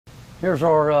Here's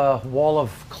our wall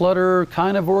of clutter,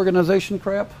 kind of organization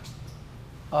crap.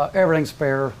 Everything's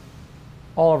spare.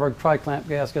 All of our tri-clamp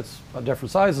gaskets,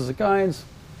 different sizes and kinds.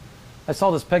 I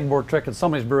saw this pegboard trick at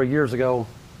somebody's brewery years ago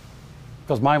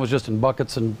because mine was just in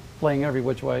buckets and playing every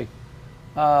which way.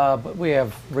 But we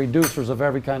have reducers of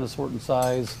every kind of sort and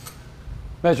size.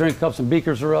 Measuring cups and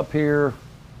beakers are up here.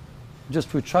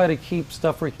 Just we try to keep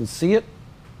stuff where you can see it.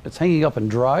 It's hanging up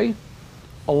and dry.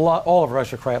 All of our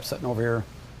extra crap sitting over here.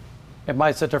 It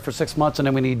might sit there for 6 months and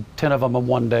then we need 10 of them in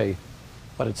one day.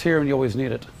 But it's here and you always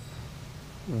need it.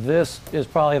 This is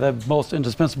probably the most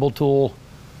indispensable tool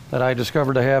that I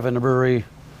discovered to have in the brewery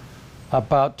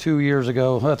about 3 years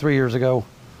ago.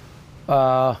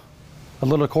 A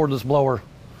little cordless blower,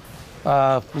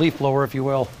 leaf blower if you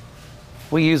will.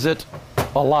 We use it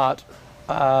a lot,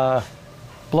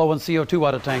 blowing CO2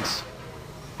 out of tanks.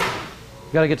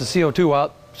 You gotta get the CO2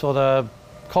 out so the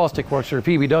caustic works or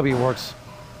PBW works.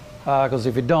 Because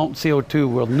if you don't, CO2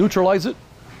 will neutralize it,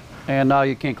 and now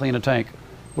you can't clean a tank.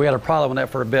 We had a problem with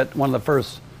that for a bit. One of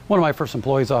my first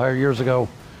employees I hired years ago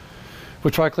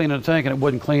would try cleaning a tank and it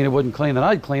wouldn't clean, and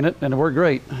I'd clean it and it worked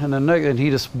great. And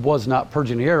he just was not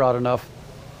purging the air out enough.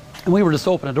 And we were just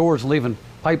opening doors and leaving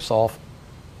pipes off.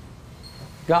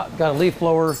 Got a leaf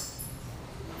blower,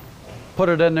 put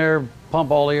it in there,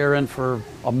 pump all the air in for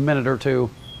a minute or two,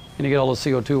 and you get all the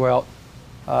CO2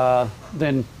 out.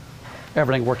 Then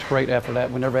everything works great after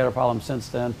that. We never had a problem since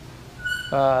then.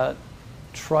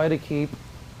 Try to keep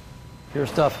your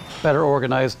stuff better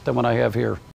organized than what I have here.